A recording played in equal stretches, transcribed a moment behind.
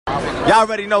Y'all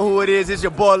already know who it is. It's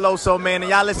your boy Loso, man.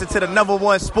 And y'all listen to the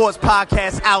 #1 sports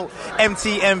podcast out,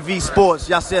 MTMV Sports.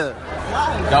 Y'all see it.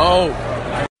 Go.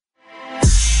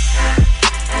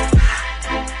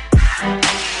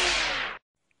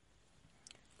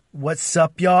 What's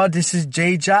up, y'all? This is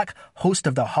Jay Jock, host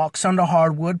of the Hawks on the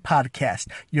Hardwood podcast,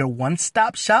 your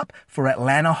one-stop shop for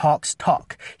Atlanta Hawks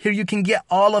talk. Here you can get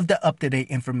all of the up-to-date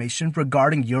information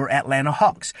regarding your Atlanta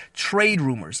Hawks, trade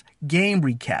rumors, game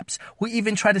recaps. We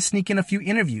even try to sneak in a few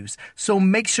interviews. So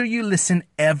make sure you listen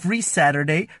every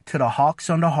Saturday to the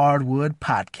Hawks on the Hardwood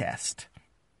podcast.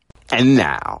 And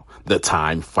now, the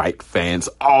time fight fans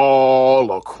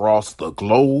all across the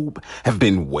globe have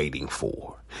been waiting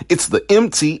for. It's the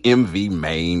MTMV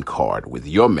main card with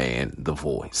your man, The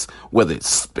Voice. Whether it's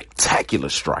spectacular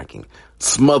striking,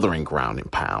 smothering ground and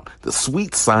pound, the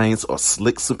sweet science, or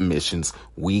slick submissions,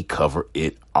 we cover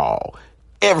it all.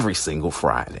 Every single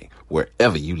Friday,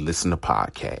 wherever you listen to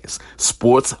podcasts.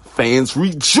 Sports fans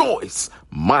rejoice!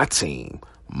 My team,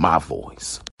 my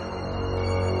voice.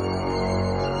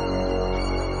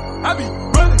 I be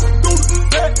running through the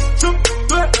back, triple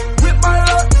threat with my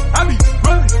luck. I be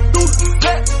running through the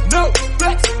back, no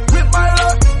flex with my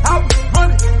luck. I be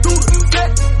running through the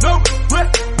back, no regret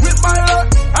with my luck.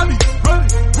 I be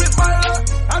running with my luck.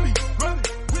 I be running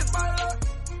with my luck.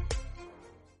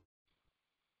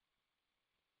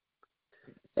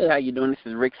 Hey, how you doing? This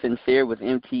is Rick Sincere with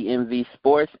MTMV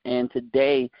Sports, and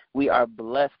today we are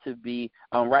blessed to be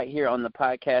right here on the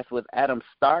podcast with Adam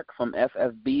Stark from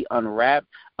FFB Unwrapped.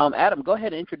 Adam, go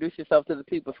ahead and introduce yourself to the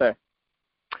people, sir.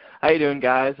 How you doing,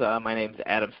 guys? My name is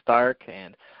Adam Stark,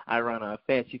 and I run a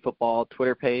fantasy football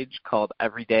Twitter page called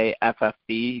Everyday FFB.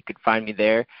 You can find me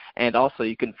there, and also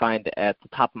you can find at the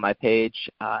top of my page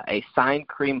a signed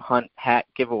Kareem Hunt hat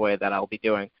giveaway that I'll be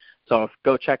doing. So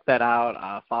go check that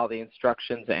out, follow the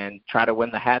instructions, and try to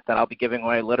win the hat that I'll be giving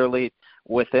away literally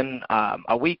within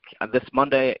a week this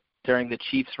Monday during the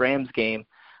Chiefs-Rams game,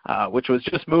 which was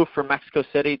just moved from Mexico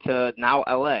City to now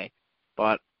L.A.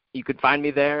 But you can find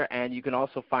me there, and you can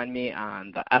also find me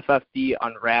on the FFB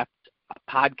Unwrapped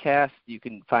podcast. You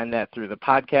can find that through the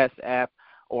podcast app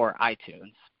or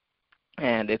iTunes.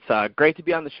 And it's great to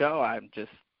be on the show. I'm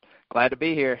just glad to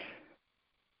be here.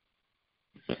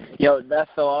 Yo,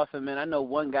 that's so awesome, man. I know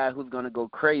one guy who's going to go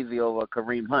crazy over a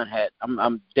Kareem Hunt hat.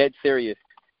 I'm dead serious.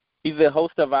 He's the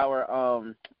host of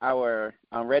our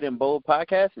Red and Bold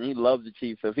podcast, and he loves the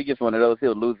Chiefs. So if he gets one of those,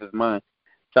 he'll lose his mind.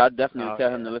 So I definitely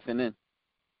tell him to listen in.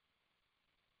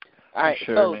 All right,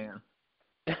 sure, man.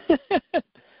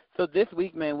 So this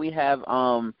week, man, we have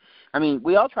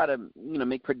we all try to,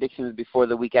 make predictions before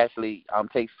the week actually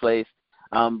takes place.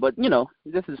 But,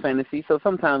 this is fantasy, so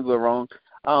sometimes we're wrong.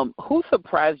 Who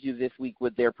surprised you this week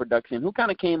with their production? Who kind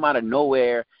of came out of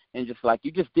nowhere and just like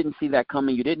you just didn't see that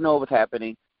coming? You didn't know what was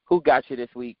happening. Who got you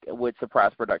this week with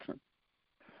surprise production?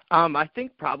 I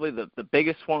think probably the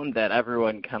biggest one that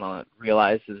everyone kind of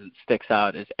realizes and sticks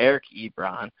out is Eric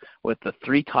Ebron with the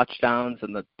 3 touchdowns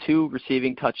and the 2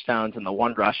 receiving touchdowns and the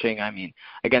 1 rushing. I mean,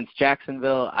 against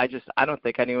Jacksonville, I don't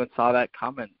think anyone saw that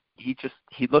coming. He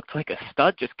looked like a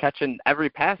stud just catching every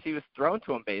pass he was thrown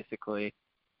to him basically.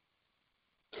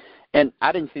 And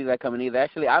I didn't see that coming either.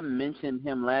 Actually, I mentioned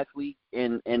him last week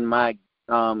in my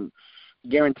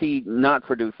guaranteed not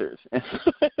producers.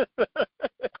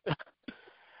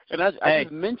 And I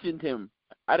just mentioned him.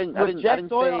 I didn't Jack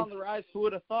Doyle say, on the rise, who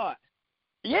would have thought?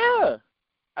 Yeah.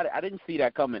 I didn't see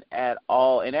that coming at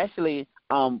all. And actually,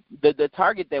 the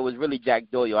target there was really Jack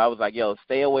Doyle. I was like, yo,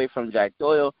 stay away from Jack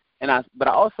Doyle. But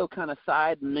I also kind of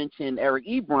side mentioned Eric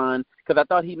Ebron because I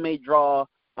thought he may draw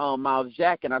Miles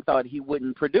Jack, and I thought he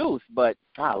wouldn't produce. But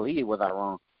golly, was I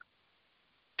wrong?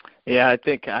 Yeah, I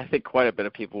think quite a bit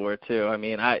of people were too. I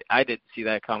mean, I didn't see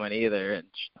that coming either, and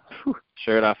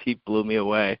sure enough, he blew me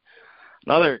away.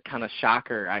 Another kind of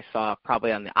shocker I saw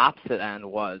probably on the opposite end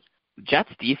was the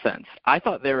Jets defense. I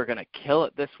thought they were going to kill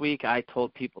it this week. I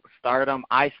told people to start them.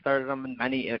 I started them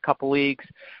in a couple leagues,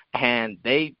 and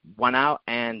they went out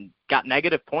and got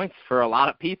negative points for a lot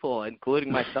of people,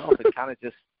 including myself. It kind of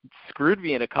just screwed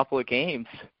me in a couple of games.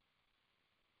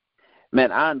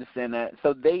 Man, I understand that.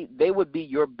 So they would be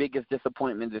your biggest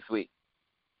disappointment this week.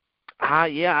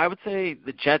 Yeah, I would say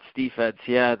the Jets defense.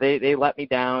 Yeah, they let me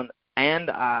down.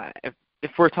 And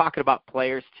if we're talking about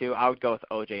players too, I would go with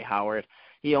O.J. Howard.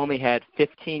 He only had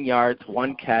 15 yards,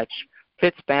 1 catch.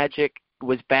 Fitzmagic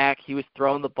was back. He was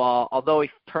throwing the ball. Although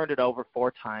he turned it over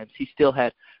 4 times, he still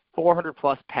had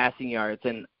 400-plus passing yards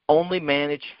and only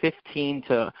managed 15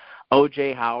 to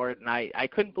O.J. Howard. And I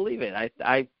couldn't believe it.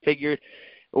 I figured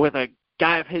with a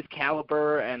guy of his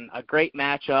caliber and a great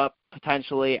matchup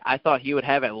potentially. I thought he would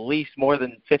have at least more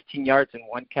than 15 yards in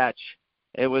one catch.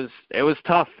 It was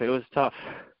tough. It was tough.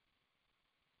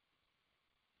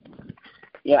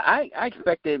 Yeah, I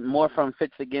expected more from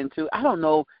Fitz again too. I don't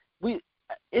know.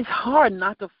 It's hard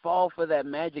not to fall for that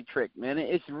magic trick, man.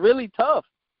 It's really tough.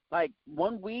 Like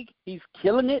 1 week he's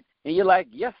killing it, and you're like,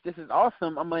 yes, this is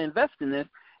awesome. I'm gonna invest in this,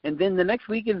 and then the next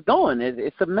week it's gone.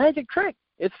 It's a magic trick.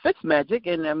 It's Fitz magic,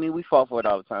 and I mean we fall for it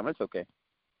all the time. It's okay.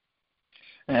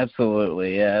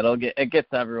 Absolutely, yeah. It gets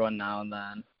everyone now and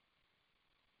then.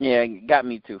 Yeah, it got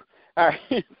me too. All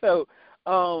right, so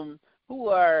who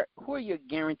are your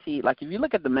guaranteed? Like if you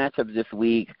look at the matchups this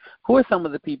week, who are some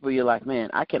of the people you're like, man,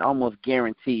 I can almost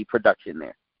guarantee production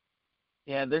there?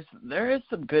 Yeah, there is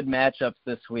some good matchups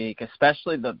this week,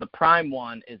 especially the prime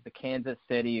one is the Kansas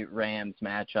City Rams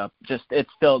matchup. Just it's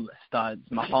filled with studs.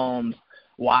 Mahomes,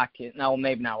 Watkins, no,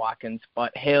 maybe not Watkins,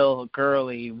 but Hill,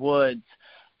 Gurley, Woods,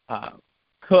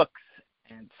 Cooks,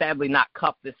 and sadly not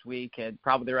Kupp this week and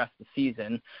probably the rest of the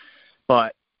season.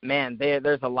 But man,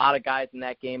 there's a lot of guys in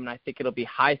that game, and I think it'll be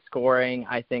high scoring.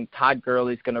 I think Todd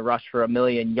Gurley's going to rush for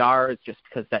 1,000,000 yards just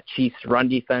because that Chiefs run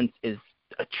defense is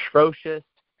atrocious.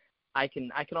 I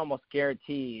can almost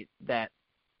guarantee that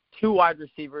 2 wide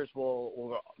receivers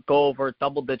will go over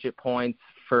double-digit points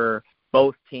for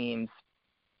both teams.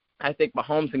 I think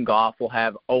Mahomes and Goff will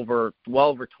have well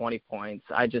over 20 points.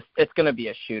 It's going to be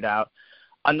a shootout.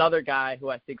 Another guy who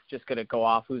I think is just going to go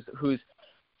off, who's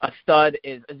a stud,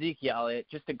 is Ezekiel Elliott.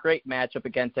 Just a great matchup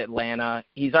against Atlanta.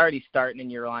 He's already starting in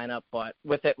your lineup, but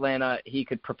with Atlanta, he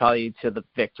could propel you to the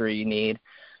victory you need.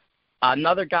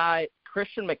 Another guy,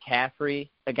 Christian McCaffrey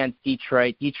against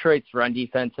Detroit. Detroit's run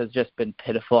defense has just been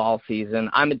pitiful all season.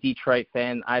 I'm a Detroit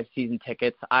fan. I have season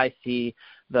tickets. I see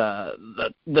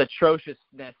the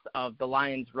atrociousness of the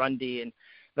Lions' run D and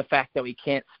the fact that we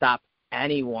can't stop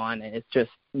anyone. And it's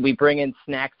just we bring in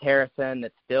Snacks Harrison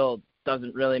that still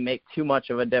doesn't really make too much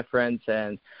of a difference.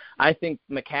 And I think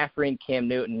McCaffrey and Cam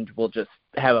Newton will just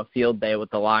have a field day with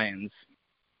the Lions.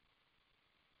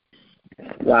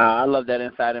 Wow, I love that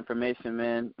inside information,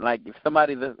 man. Like, if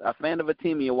somebody's a fan of a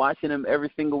team and you're watching them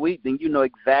every single week, then you know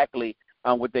exactly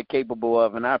what they're capable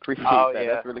of, and I appreciate that.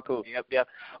 Yeah. That's really cool. Yep.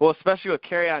 Well, especially with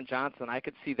Kerryon Johnson, I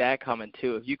could see that coming,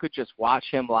 too. If you could just watch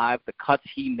him live, the cuts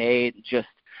he made, just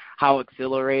how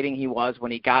exhilarating he was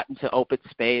when he got into open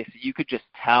space, you could just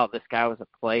tell this guy was a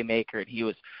playmaker, and he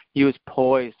was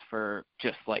poised for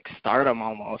just, like, stardom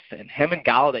almost. And him and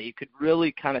Galladay, you could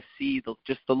really kind of see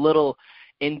just the little –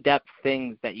 in-depth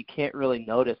things that you can't really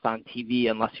notice on TV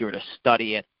unless you were to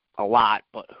study it a lot,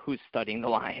 but who's studying the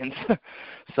Lions?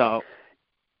 So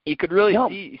you could really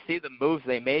see the moves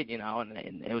they made, and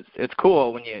it's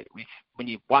cool when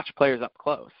you watch players up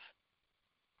close.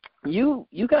 You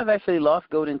guys actually lost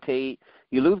Golden Tate.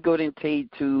 You lose Golden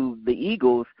Tate to the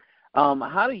Eagles.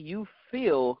 How do you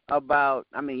feel about,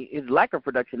 his lack of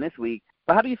production this week,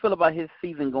 but how do you feel about his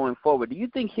season going forward? Do you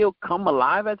think he'll come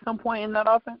alive at some point in that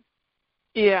offense?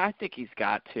 Yeah, I think he's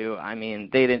got to.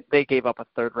 They gave up a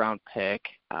third-round pick.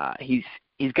 He's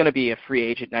going to be a free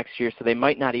agent next year, so they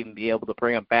might not even be able to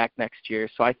bring him back next year.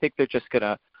 So I think they're just going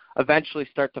to eventually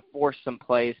start to force some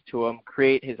plays to him,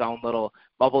 create his own little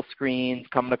bubble screens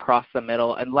coming across the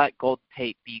middle, and let Golden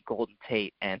Tate be Golden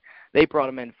Tate. And they brought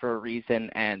him in for a reason,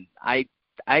 and I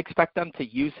expect them to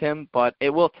use him, but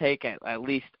it will take at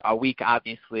least a week,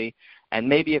 obviously, and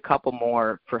maybe a couple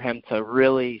more for him to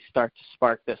really start to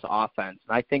spark this offense.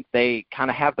 And I think they kind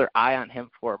of have their eye on him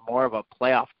for more of a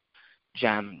playoff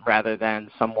gem rather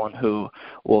than someone who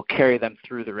will carry them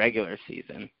through the regular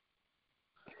season.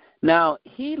 Now,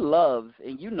 he loves,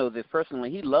 and you know this personally,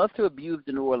 he loves to abuse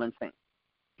the New Orleans Saints.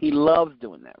 He loves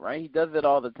doing that, right? He does it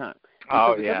all the time.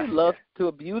 Oh, because yeah. He loves to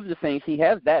abuse the Saints. He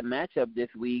has that matchup this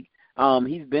week.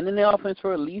 He's been in the offense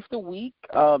for at least a week.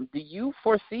 Do you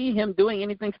foresee him doing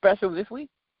anything special this week?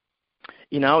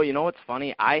 You know what's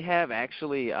funny? I have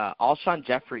actually Alshon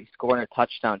Jeffrey scoring a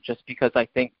touchdown just because I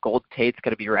think Golden Tate's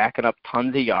going to be racking up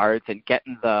tons of yards and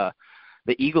getting the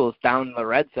Eagles down in the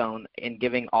red zone and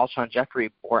giving Alshon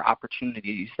Jeffrey more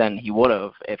opportunities than he would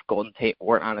have if Golden Tate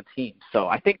weren't on a team. So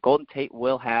I think Golden Tate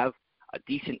will have a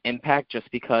decent impact just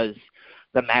because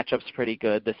the matchup's pretty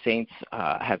good. The Saints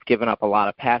have given up a lot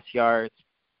of pass yards.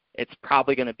 It's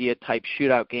probably going to be a type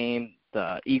shootout game.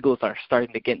 The Eagles are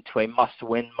starting to get into a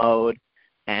must-win mode.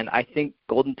 And I think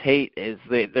Golden Tate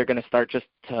they're going to start just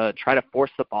to try to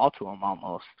force the ball to him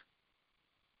almost.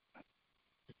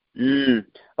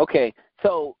 Okay,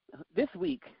 so this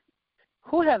week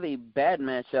who have a bad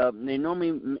matchup. They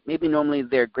normally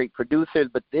they're great producers,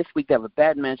 but this week they have a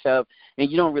bad matchup, and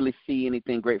you don't really see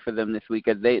anything great for them this week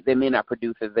because they may not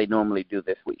produce as they normally do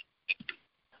this week.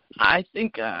 I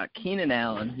think Keenan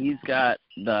Allen, he's got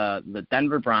the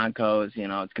Denver Broncos. You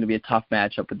know, it's going to be a tough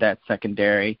matchup with that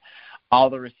secondary. All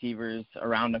the receivers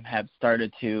around him have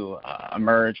started to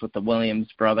emerge with the Williams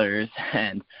brothers,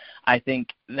 and I think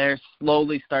they're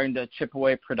slowly starting to chip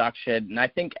away production. And I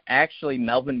think actually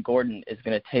Melvin Gordon is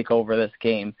going to take over this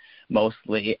game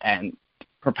mostly and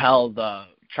propel the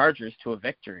Chargers to a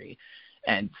victory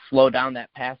and slow down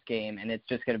that pass game. And it's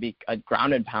just going to be a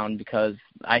ground and pound because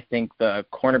I think the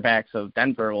cornerbacks of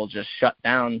Denver will just shut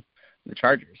down the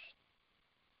Chargers.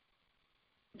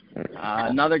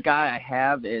 Another guy I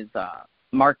have is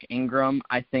Mark Ingram.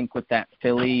 I think with that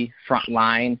Philly front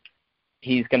line,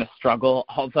 he's going to struggle.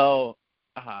 Although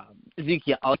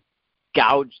Ezekiel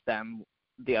gouged them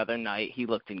the other night, he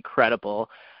looked incredible.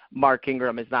 Mark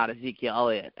Ingram is not Ezekiel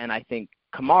Elliott, and I think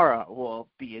Kamara will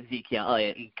be Ezekiel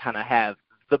Elliott and kind of have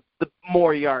the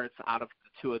more yards out of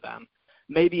the two of them.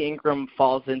 Maybe Ingram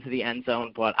falls into the end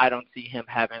zone, but I don't see him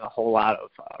having a whole lot of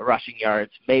rushing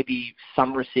yards, maybe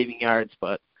some receiving yards,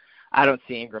 but I don't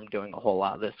see Ingram doing a whole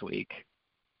lot this week.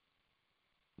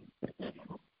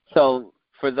 So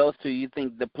for those two, you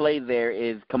think the play there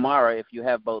is Kamara if you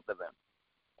have both of them?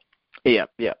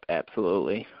 Yep,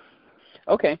 absolutely.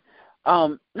 Okay.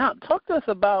 Now, talk to us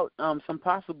about some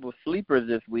possible sleepers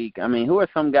this week. I mean, who are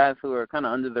some guys who are kind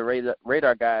of under the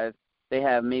radar guys? They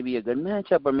have maybe a good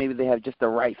matchup or maybe they have just the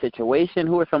right situation.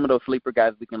 Who are some of those sleeper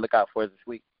guys we can look out for this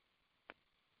week?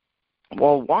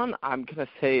 Well, one I'm going to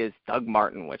say is Doug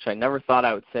Martin, which I never thought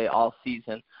I would say all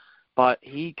season. But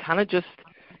he kind of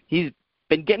he's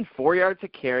been getting 4 yards a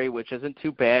carry, which isn't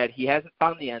too bad. He hasn't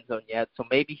found the end zone yet, so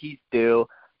maybe he's due.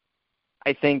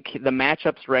 I think the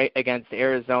matchups right against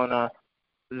Arizona,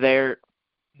 they've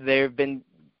been,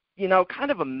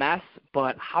 kind of a mess,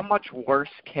 but how much worse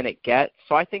can it get?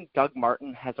 So I think Doug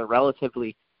Martin has a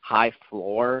relatively high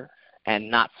floor and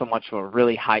not so much of a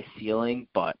really high ceiling,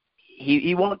 but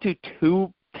he won't do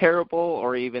too terrible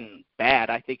or even bad.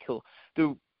 I think he'll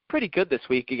do pretty good this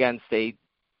week against a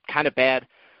kind of bad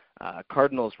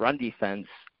Cardinals run defense.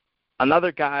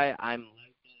 Another guy I'm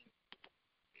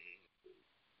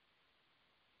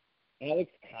liking,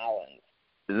 Alex Collins.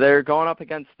 They're going up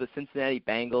against the Cincinnati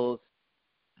Bengals.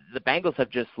 The Bengals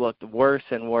have just looked worse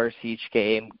and worse each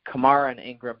game. Kamara and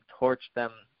Ingram torched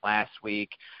them last week.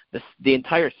 The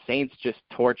entire Saints just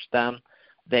torched them.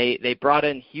 They brought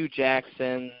in Hugh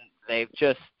Jackson. They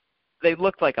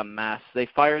looked like a mess. They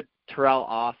fired Terrell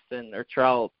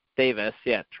Davis.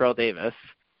 Terrell Davis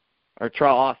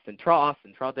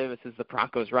is the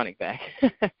Broncos running back.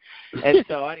 And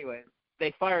so anyway,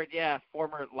 they fired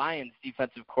former Lions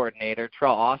defensive coordinator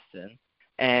Terrell Austin.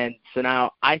 And so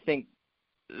now I think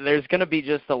there's going to be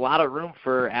just a lot of room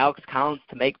for Alex Collins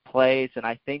to make plays, and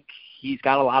I think he's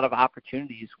got a lot of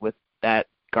opportunities with that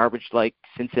garbage-like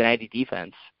Cincinnati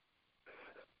defense.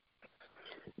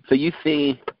 So you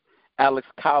see Alex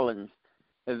Collins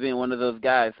as being one of those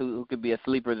guys who could be a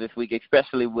sleeper this week,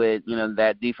 especially with,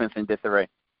 that defense in disarray.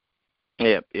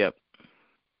 Yep. All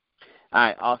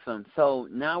right, awesome. So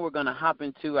now we're going to hop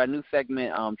into our new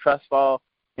segment, Trust Fall.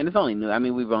 And it's only new. I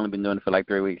mean, we've only been doing it for like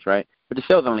 3 weeks, right? But the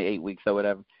show's only 8 weeks or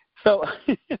whatever. So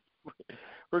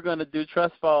we're going to do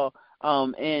Trust Fall.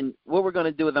 And what we're going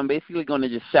to do is I'm basically going to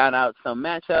just shout out some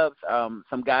matchups,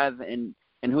 some guys and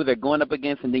who they're going up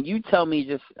against. And then you tell me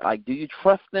just, like, do you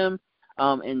trust them?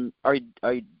 And or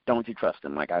don't you trust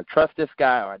them? Like, I trust this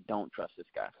guy or I don't trust this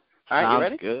guy. All right, you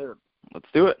ready? Good. Let's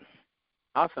do it.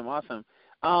 Awesome.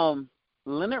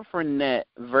 Leonard Fournette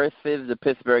versus the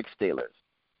Pittsburgh Steelers.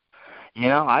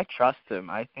 I trust him.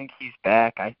 I think he's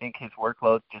back. I think his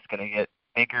workload's just going to get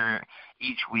bigger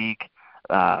each week.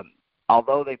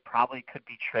 Although they probably could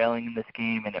be trailing in this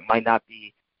game and it might not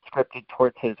be scripted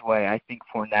towards his way, I think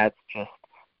Fournette's just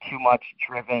too much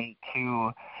driven,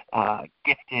 too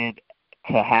gifted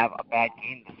to have a bad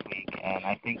game this week. And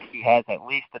I think he has at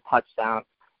least a touchdown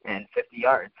and 50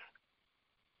 yards.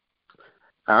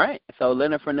 All right. So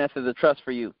Leonard Fournette is a trust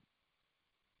for you.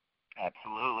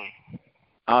 Absolutely.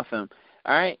 Awesome.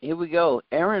 All right, here we go.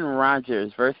 Aaron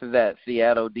Rodgers versus that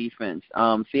Seattle defense.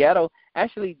 Seattle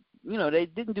actually, they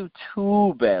didn't do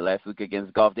too bad last week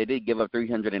against Goff. They did give up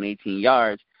 318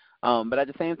 yards. But at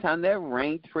the same time, they're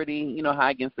ranked pretty,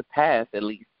 high against the pass at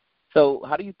least. So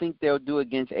how do you think they'll do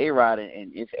against A-Rod?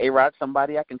 And is A-Rod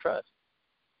somebody I can trust?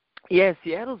 Yeah,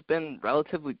 Seattle's been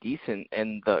relatively decent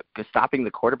in stopping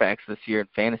the quarterbacks this year in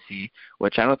fantasy,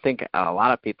 which I don't think a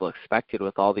lot of people expected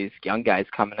with all these young guys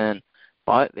coming in.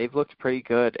 But they've looked pretty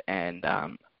good, and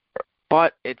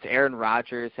But it's Aaron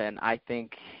Rodgers, and I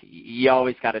think you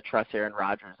always got to trust Aaron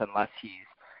Rodgers unless he's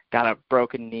got a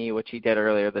broken knee, which he did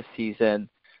earlier this season.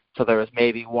 So there was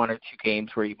maybe 1 or 2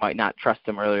 games where you might not trust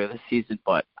him earlier this season.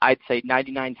 But I'd say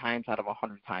 99 times out of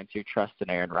 100 times you're trusting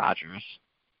Aaron Rodgers.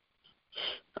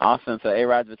 Awesome. So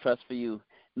A-Rod's a trust for you.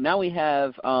 Now we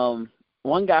have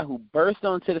one guy who burst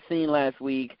onto the scene last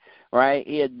week, right?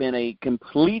 He had been a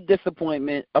complete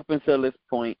disappointment up until this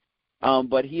point.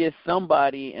 But he is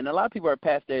somebody, and a lot of people are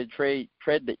past their trade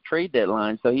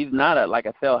deadline, so he's not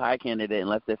a sell-high candidate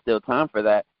unless there's still time for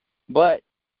that. But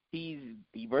he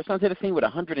burst onto the scene with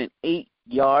 108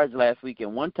 yards last week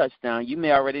and 1 touchdown. You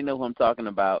may already know who I'm talking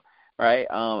about, right?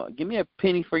 Give me a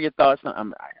penny for your thoughts.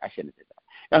 I shouldn't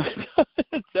have said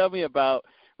that. Tell me about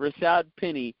Rashad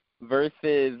Penny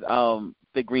versus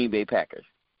the Green Bay Packers.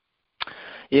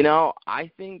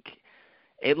 I think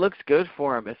it looks good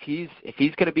for him. If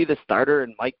he's going to be the starter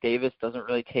and Mike Davis doesn't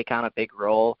really take on a big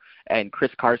role and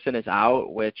Chris Carson is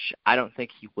out, which I don't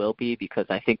think he will be because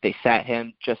I think they sat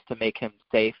him just to make him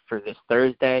safe for this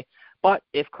Thursday. But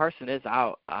if Carson is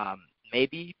out,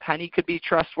 maybe Penny could be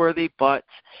trustworthy, but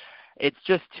it's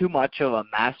just too much of a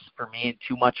mess for me and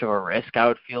too much of a risk, I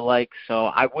would feel like. So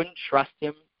I wouldn't trust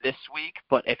him this week,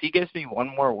 but if he gives me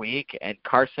 1 more week and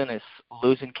Carson is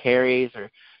losing carries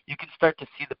or you can start to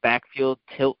see the backfield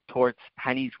tilt towards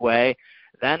Penny's way,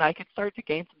 then I could start to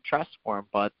gain some trust for him.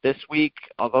 But this week,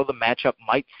 although the matchup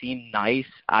might seem nice,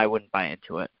 I wouldn't buy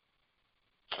into it.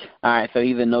 All right, so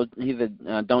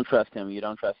don't trust him. You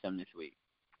don't trust him this week.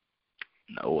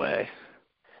 No way.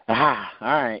 All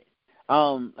right.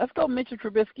 Let's go Mitchell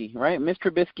Trubisky, right?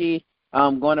 Mr. Trubisky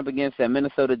going up against that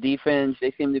Minnesota defense.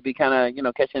 They seem to be kind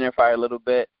of, catching their fire a little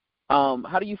bit.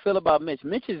 How do you feel about Mitch?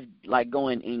 Mitch is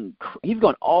he's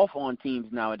going off on teams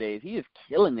nowadays. He is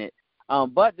killing it.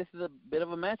 But this is a bit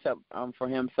of a matchup for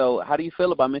him. So how do you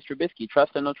feel about Mr. Trubisky?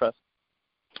 Trust or no trust?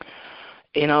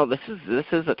 This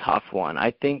is a tough one.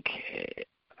 I think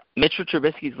Mitchell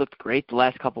Trubisky's looked great the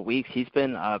last couple of weeks. He's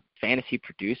been a fantasy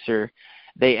producer.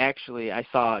 I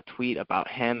saw a tweet about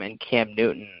him and Cam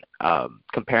Newton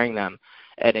comparing them,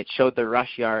 and it showed their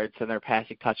rush yards and their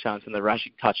passing touchdowns and the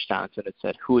rushing touchdowns, and it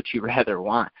said, who would you rather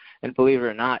want? And believe it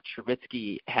or not,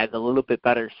 Trubisky had a little bit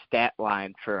better stat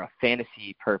line for a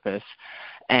fantasy purpose,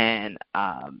 and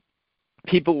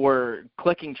people were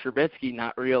clicking Trubisky,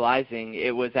 not realizing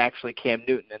it was actually Cam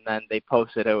Newton, and then they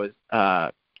posted it was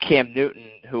Cam Newton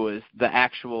who was the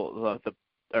actual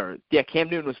Cam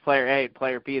Newton was player A and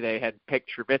player B. They had picked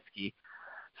Trubisky.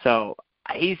 So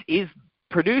he's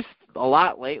produced a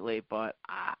lot lately, but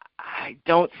I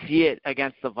don't see it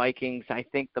against the Vikings. I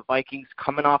think the Vikings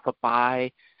coming off a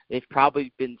bye, they've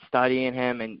probably been studying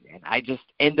him, and I just,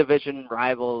 in division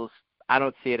rivals, I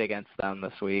don't see it against them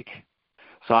this week.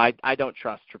 So I don't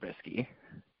trust Trubisky.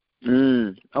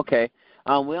 Okay.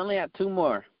 We only have 2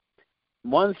 more.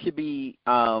 One should be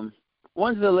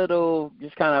one's a little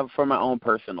just kind of for my own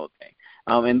personal thing,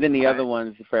 and then the other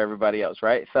one's for everybody else,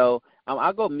 right? So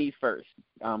I'll go me first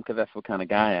because that's what kind of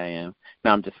guy I am.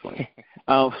 No, I'm just playing.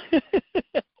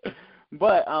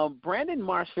 But Brandon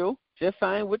Marshall just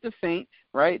signed with the Saints,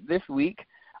 right, this week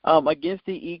against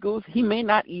the Eagles. He may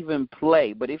not even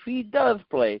play, but if he does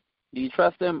play, do you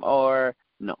trust him or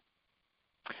no?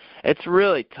 It's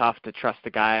really tough to trust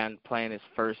a guy on playing his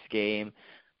first game.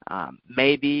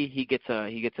 Maybe he gets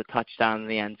a touchdown in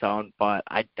the end zone, but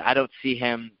I don't see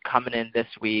him coming in this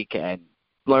week and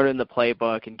learning the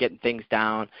playbook and getting things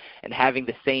down and having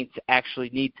the Saints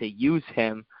actually need to use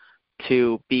him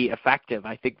to be effective.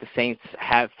 I think the Saints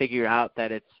have figured out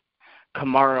that it's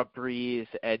Kamara, Breeze,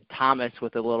 and Thomas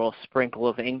with a little sprinkle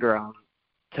of Ingram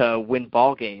to win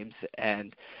ball games,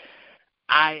 and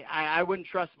I wouldn't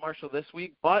trust Marshall this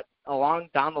week, but along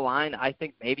down the line, I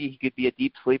think maybe he could be a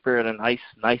deep sleeper and a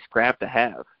nice grab to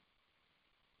have.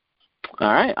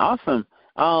 All right, awesome.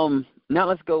 Now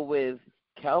let's go with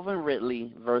Calvin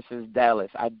Ridley versus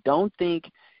Dallas. I don't think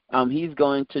he's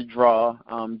going to draw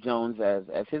Jones as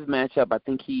his matchup. I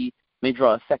think he may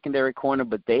draw a secondary corner,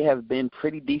 but they have been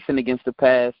pretty decent against the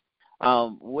pass.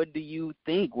 What do you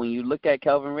think when you look at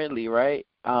Calvin Ridley, right?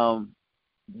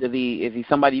 Is he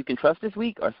somebody you can trust this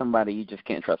week or somebody you just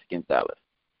can't trust against Dallas?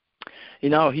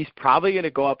 He's probably going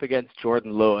to go up against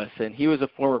Jordan Lewis, and he was a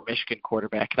former Michigan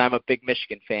quarterback, and I'm a big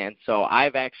Michigan fan, so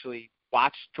I've actually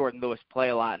watched Jordan Lewis play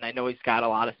a lot, and I know he's got a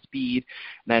lot of speed,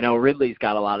 and I know Ridley's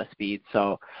got a lot of speed,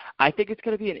 so I think it's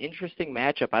going to be an interesting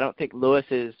matchup. I don't think Lewis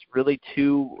is really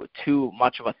too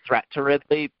much of a threat to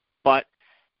Ridley, but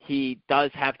he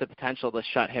does have the potential to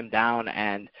shut him down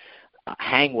and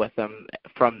hang with him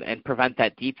and prevent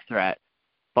that deep threat.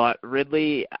 But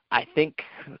Ridley, I think,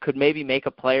 could maybe make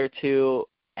a play or two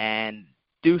and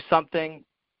do something.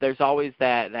 There's always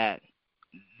that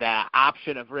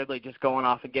option of Ridley just going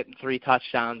off and getting 3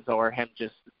 touchdowns or him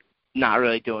just not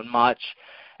really doing much.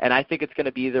 And I think it's going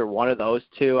to be either one of those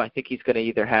two. I think he's going to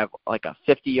either have like a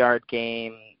 50-yard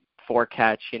game, 4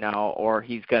 catch, or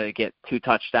he's going to get 2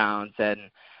 touchdowns and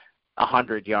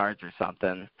 100 yards or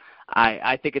something.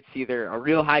 I think it's either a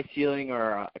real high ceiling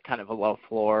or a kind of a low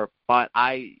floor. But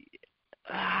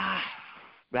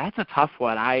that's a tough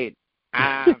one.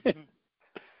 If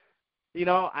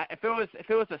it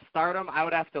was a stardom, I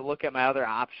would have to look at my other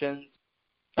options.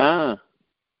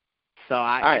 So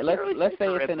all right, let's say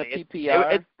it's in a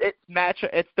PPR.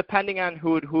 It's depending on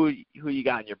who you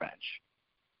got on your bench.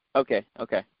 Okay.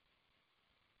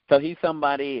 So he's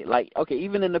somebody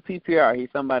even in the PPR, he's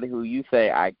somebody who you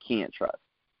say I can't trust.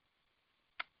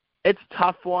 It's a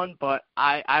tough one, but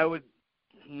I would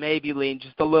maybe lean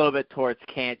just a little bit towards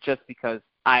can't, just because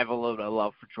I have a little bit of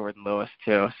love for Jordan Lewis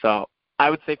too. So I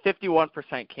would say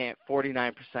 51% can't,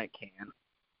 49% can.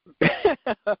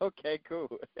 Okay, cool.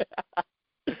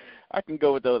 I can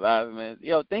go with those odds, man.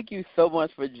 Thank you so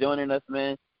much for joining us,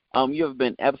 man. You have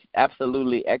been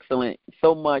absolutely excellent.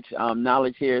 So much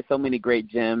knowledge here, so many great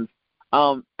gems.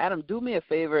 Adam, do me a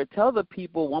favor. Tell the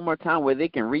people one more time where they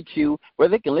can reach you, where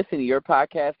they can listen to your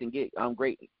podcast and get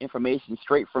great information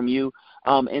straight from you.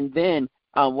 And then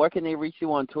where can they reach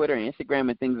you on Twitter and Instagram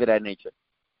and things of that nature?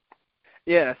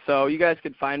 Yeah, so you guys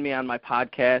can find me on my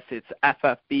podcast. It's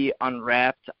FFB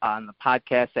Unwrapped on the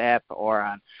podcast app or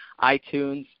on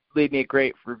iTunes. Leave me a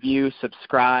great review,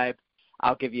 subscribe.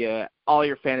 I'll give you all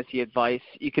your fantasy advice.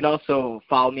 You can also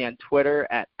follow me on Twitter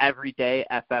at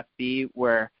EverydayFFB,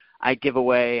 where I give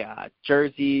away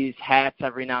jerseys, hats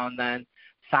every now and then,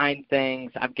 signed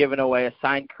things. I'm giving away a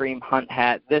signed Kareem Hunt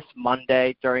hat this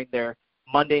Monday during their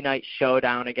Monday night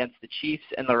showdown against the Chiefs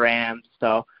and the Rams.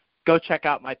 So go check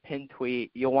out my pinned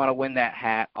tweet. You'll want to win that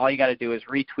hat. All you got to do is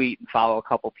retweet and follow a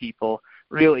couple people.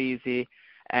 Real easy.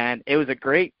 And it was a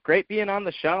great being on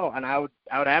the show, and I would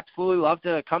absolutely love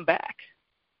to come back.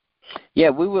 Yeah,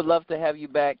 we would love to have you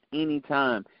back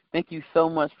anytime. Thank you so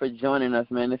much for joining us,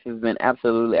 man. This has been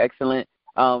absolutely excellent.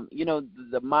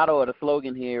 The motto or the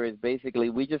slogan here is basically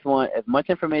we just want as much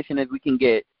information as we can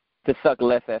get to suck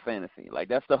less at fantasy. Like,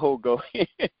 that's the whole goal. Yeah,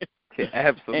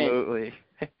 absolutely.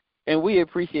 And we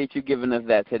appreciate you giving us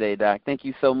that today, Doc. Thank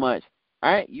you so much.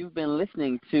 All right, you've been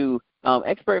listening to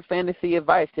Expert Fantasy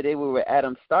Advice. Today we were with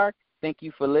Adam Stark. Thank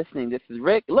you for listening. This is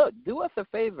Rick. Look, do us a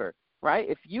favor, right?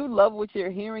 If you love what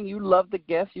you're hearing, you love the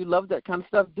guests, you love that kind of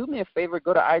stuff, do me a favor,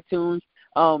 go to iTunes.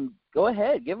 Go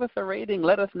ahead, give us a rating.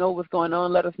 Let us know what's going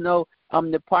on. Let us know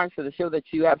the parts of the show that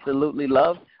you absolutely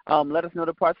love. Let us know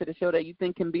the parts of the show that you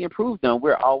think can be improved on.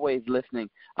 We're always listening.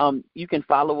 You can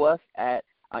follow us at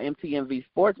MTMV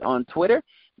Sports on Twitter.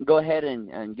 Go ahead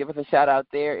and give us a shout out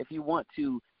there. If you want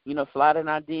to, slide in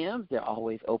our DMs, they're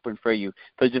always open for you.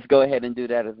 So just go ahead and do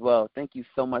that as well. Thank you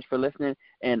so much for listening,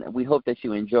 and we hope that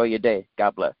you enjoy your day.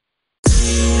 God bless.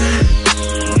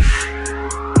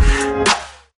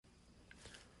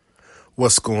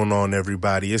 What's going on,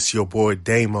 everybody? It's your boy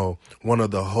Damo, one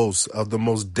of the hosts of the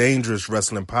most dangerous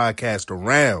wrestling podcast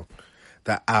around,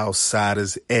 The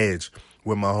Outsider's Edge,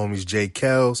 with my homies Jay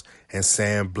Kells and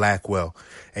Sam Blackwell.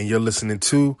 And you're listening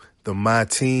to the My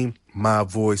Team, My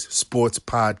Voice Sports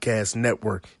Podcast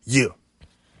Network. Yeah.